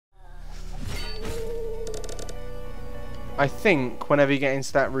I think whenever you get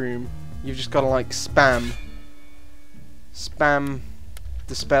into that room, you've just got to like spam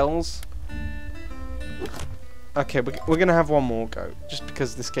the spells. Okay, we're gonna have one more go, just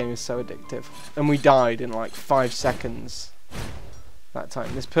because this game is so addictive. And we died in like 5 seconds that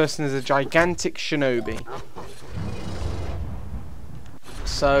time. This person is a gigantic shinobi.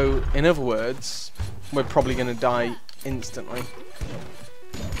 So, in other words, we're probably gonna die instantly.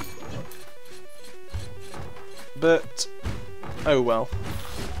 But, oh well.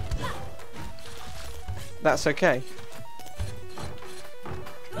 That's okay.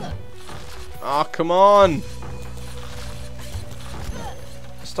 Ah, come on!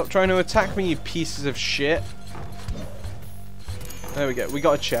 Stop trying to attack me, you pieces of shit. There we go. We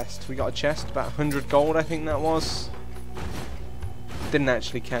got a chest. We got a chest. About 100 gold, I think that was. Didn't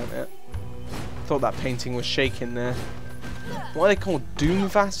actually count it. Thought that painting was shaking there. Why are they called Doom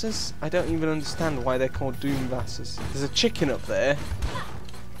Vases? I don't even understand why they're called Doom Vases. There's a chicken up there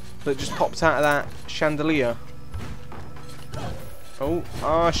that just popped out of that chandelier.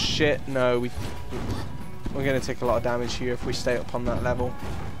 Oh shit, no. We're going to take a lot of damage here if we stay up on that level.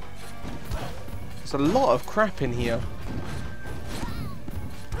 There's a lot of crap in here.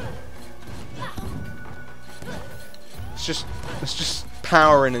 Let's just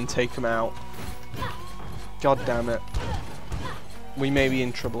power in and take them out. God damn it. We may be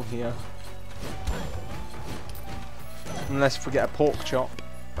in trouble here. Unless if we get a pork chop.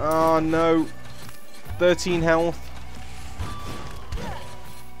 Oh no. 13 health.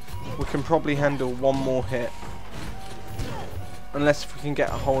 We can probably handle one more hit. Unless if we can get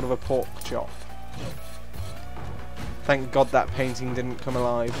a hold of a pork chop. Thank God that painting didn't come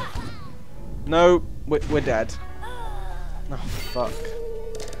alive. No, we're dead. Oh, fuck.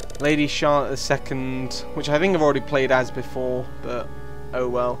 Lady Charlotte II, which I think I've already played as before, but oh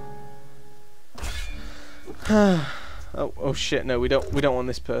well. oh shit, no, we don't want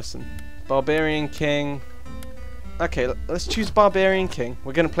this person. Barbarian King. Okay, let's choose Barbarian King.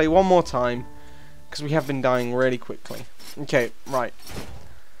 We're going to play one more time, because we have been dying really quickly. Okay, right.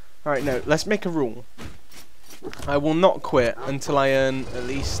 Alright, no, let's make a rule. I will not quit until I earn at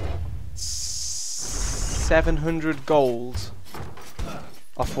least 700 gold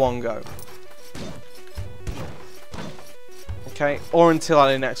off one go. Okay, or until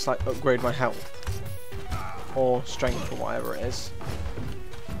I next like upgrade my health. Or strength or whatever it is.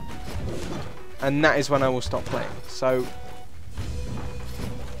 And that is when I will stop playing. So,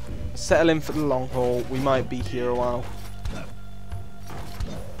 settle in for the long haul. We might be here a while.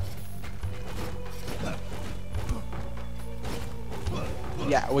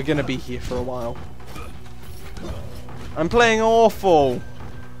 Yeah, we're gonna be here for a while. I'm playing awful.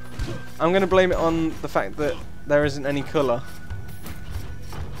 I'm gonna blame it on the fact that there isn't any colour.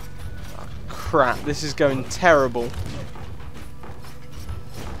 Oh, crap, this is going terrible.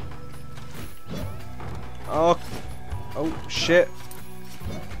 Oh shit.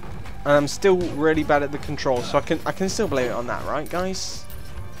 And I'm still really bad at the controls, so I can still blame it on that, right guys?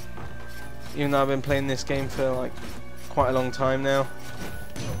 Even though I've been playing this game for like quite a long time now.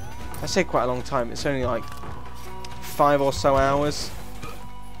 I say quite a long time, it's only like 5 or so hours.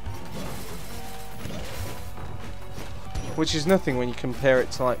 Which is nothing when you compare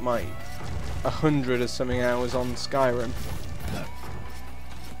it to like my 100 or something hours on Skyrim.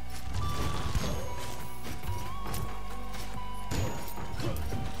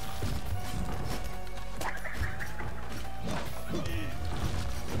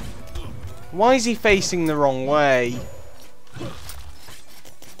 Why is he facing the wrong way?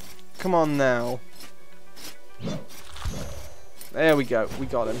 Come on now. There we go. We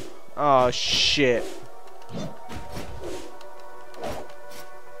got him. Oh, shit.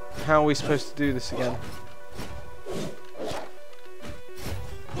 How are we supposed to do this again?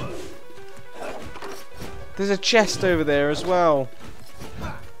 There's a chest over there as well.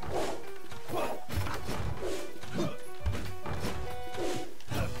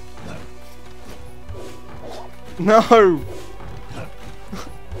 No!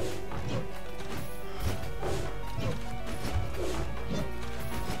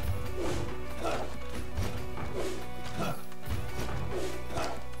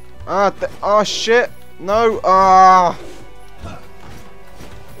 Oh shit! No! Ah!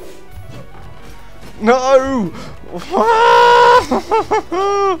 No!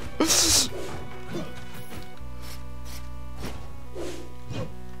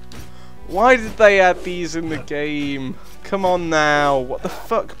 Why did they add these in the game? Come on now! What the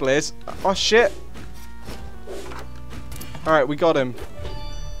fuck, Blizz? Oh shit! Alright, we got him.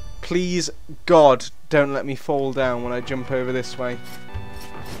 Please, God, don't let me fall down when I jump over this way.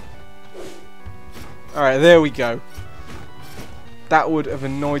 Alright, there we go. That would have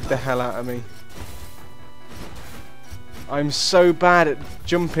annoyed the hell out of me. I'm so bad at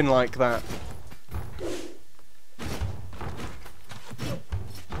jumping like that.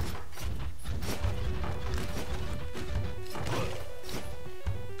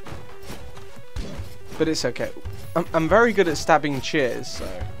 But it's okay. I'm very good at stabbing chairs, so...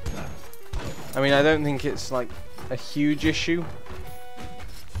 I mean, I don't think it's, like, a huge issue.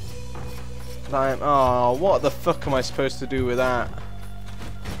 Oh, what the fuck am I supposed to do with that?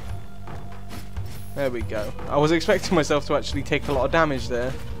 There we go. I was expecting myself to actually take a lot of damage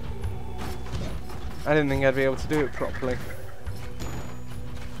there. I didn't think I'd be able to do it properly.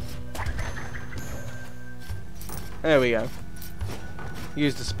 There we go.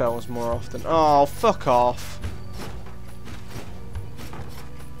 Use the spells more often. Oh, fuck off.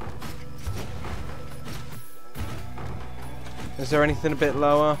 Is there anything a bit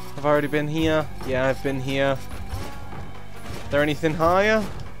lower? Have I already been here? Yeah, I've been here. Is there anything higher?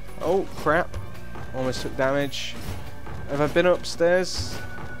 Oh, crap. Almost took damage. Have I been upstairs?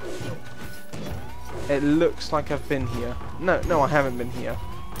 It looks like I've been here. No, I haven't been here.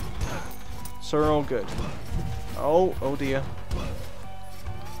 So we're all good. Oh dear.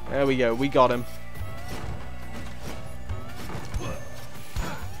 There we go, we got him.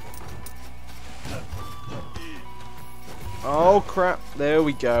 Oh crap, there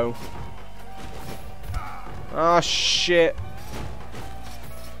we go. Oh shit.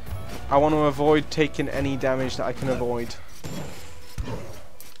 I want to avoid taking any damage that I can avoid.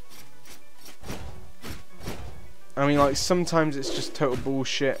 I mean, like, sometimes it's just total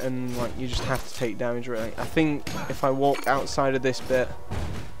bullshit and, like, you just have to take damage, really. I think if I walk outside of this bit,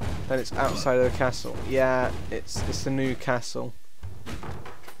 then it's outside of the castle. Yeah, it's the new castle.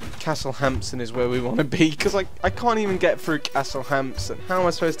 Castle Hampson is where we want to be, because I can't even get through Castle Hampson. How am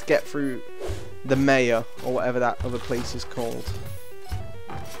I supposed to get through the mayor, or whatever that other place is called?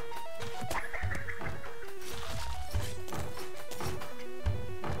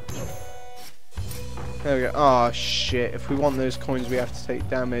 There we go. Oh shit, if we want those coins we have to take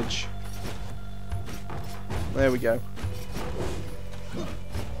damage. There we go.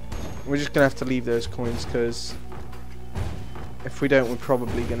 We're just gonna have to leave those coins, because if we don't, we're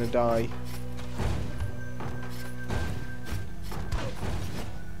probably gonna die.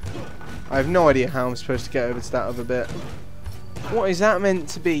 I have no idea how I'm supposed to get over to that other bit. What is that meant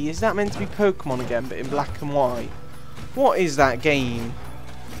to be? Is that meant to be Pokemon again, but in black and white? What is that game?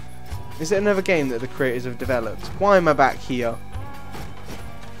 Is it another game that the creators have developed? Why am I back here?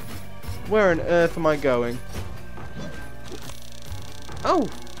 Where on earth am I going? Oh!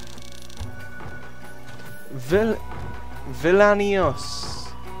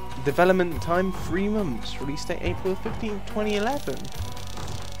 Villanios. Development time 3 months. Release date April 15, 2011.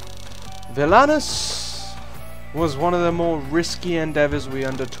 Villainous was one of the more risky endeavours we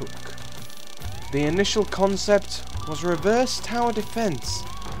undertook. The initial concept was reverse tower defense,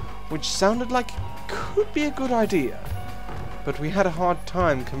 which sounded like it could be a good idea, but we had a hard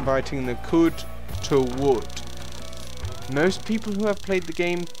time converting the could to would. Most people who have played the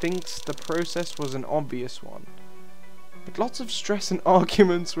game thinks the process was an obvious one, but lots of stress and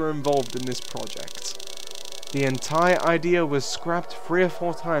arguments were involved in this project. The entire idea was scrapped 3 or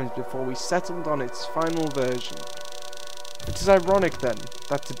 4 times before we settled on its final version. It is ironic then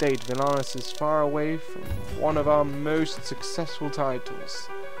that to date Villainous is far away from one of our most successful titles.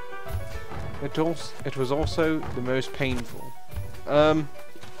 It was also the most painful.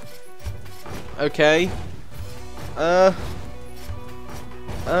 Okay.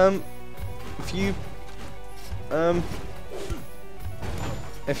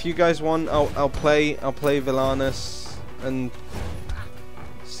 If you guys want, I'll play Villainous and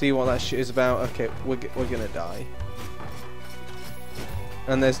see what that shit is about. Okay, we're gonna die.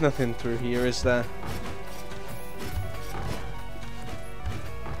 And there's nothing through here, is there?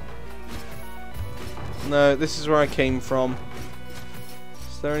 No, this is where I came from.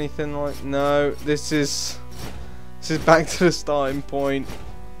 Is there anything like... No, this is back to the starting point.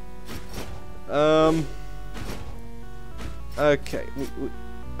 Okay.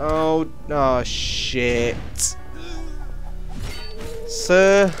 Oh shit.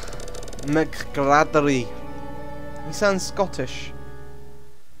 Sir McGladdery. He sounds Scottish.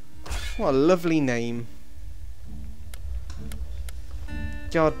 What a lovely name.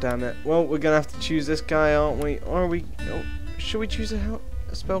 God damn it. Well, we're gonna have to choose this guy, aren't we? Or are we... Oh, should we choose a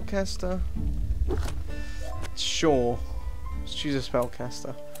spellcaster? Sure. Let's choose a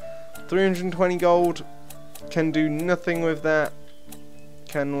spellcaster. 320 gold. Can do nothing with that.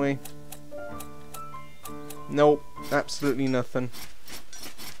 Can we? Nope. Absolutely nothing.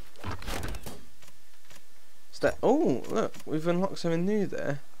 Is Oh, look, we've unlocked something new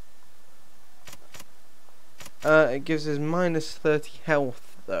there. It gives us minus 30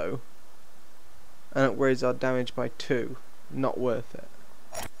 health though, and upgrades our damage by 2. Not worth it.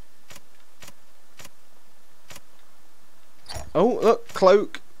 Oh, look,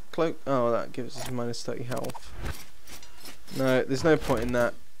 cloak. Oh, that gives us minus 30 health. No, there's no point in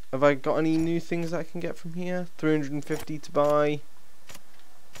that. Have I got any new things that I can get from here? 350 to buy.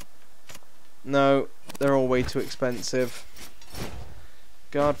 No, they're all way too expensive.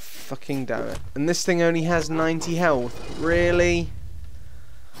 God fucking damn it. And this thing only has 90 health. Really?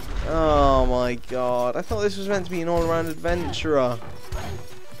 Oh my god. I thought this was meant to be an all-around adventurer.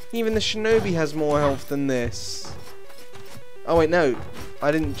 Even the shinobi has more health than this. Oh wait, no.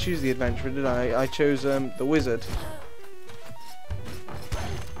 I didn't choose the adventurer, did I? I chose the wizard.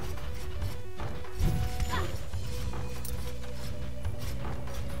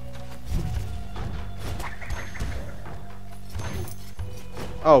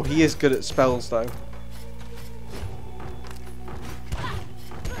 Oh, he is good at spells though.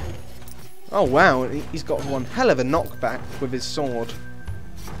 Oh wow, he's got one hell of a knockback with his sword.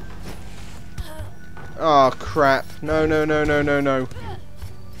 Oh crap. No, no, no, no, no, no.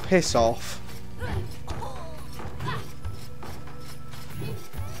 Piss off.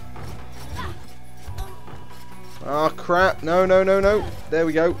 Oh crap. No, no, no, no. There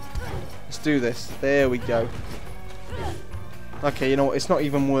we go. Let's do this. There we go. Okay, you know what? It's not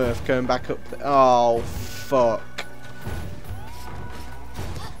even worth going back up there. Oh, fuck.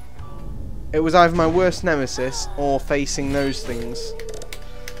 It was either my worst nemesis or facing those things.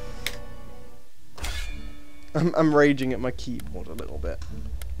 I'm raging at my keyboard a little bit.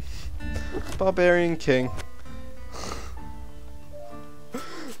 Barbarian King.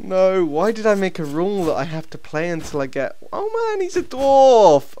 No, why did I make a rule that I have to play until I get... Oh man, he's a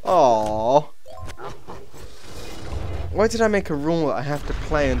dwarf! Aww. Why did I make a rule that I have to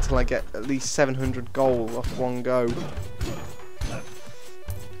play until I get at least 700 gold off one go?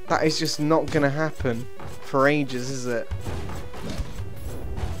 That is just not going to happen for ages, is it?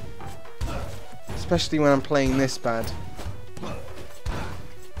 Especially when I'm playing this bad.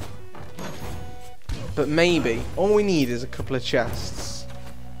 But maybe all we need is a couple of chests.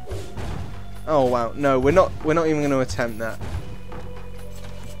 Oh wow, no, we're not even going to attempt that.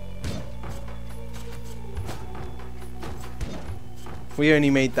 We only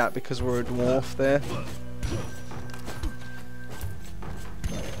made that because we're a dwarf there.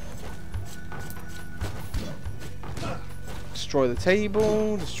 Destroy the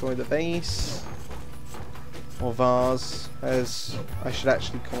table, destroy the base. Or vase, as I should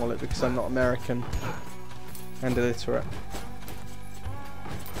actually call it because I'm not American and illiterate.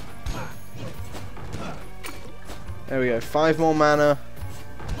 There we go, 5 more mana,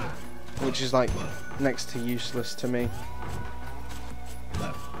 which is like next to useless to me.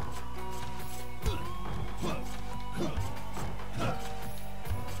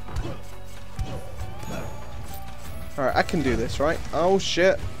 Alright, I can do this, right? Oh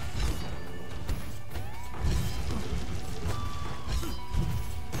shit.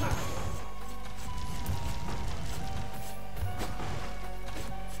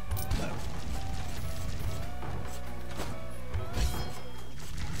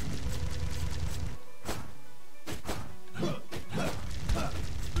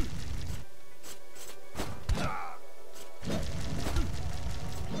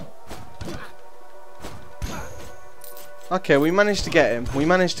 Okay, we managed to get him. We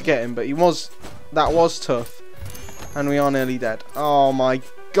managed to get him, but that was tough. And we are nearly dead. Oh my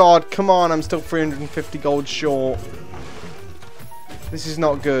god, come on, I'm still 350 gold short. This is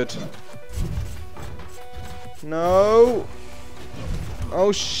not good. No.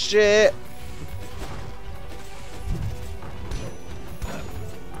 Oh shit.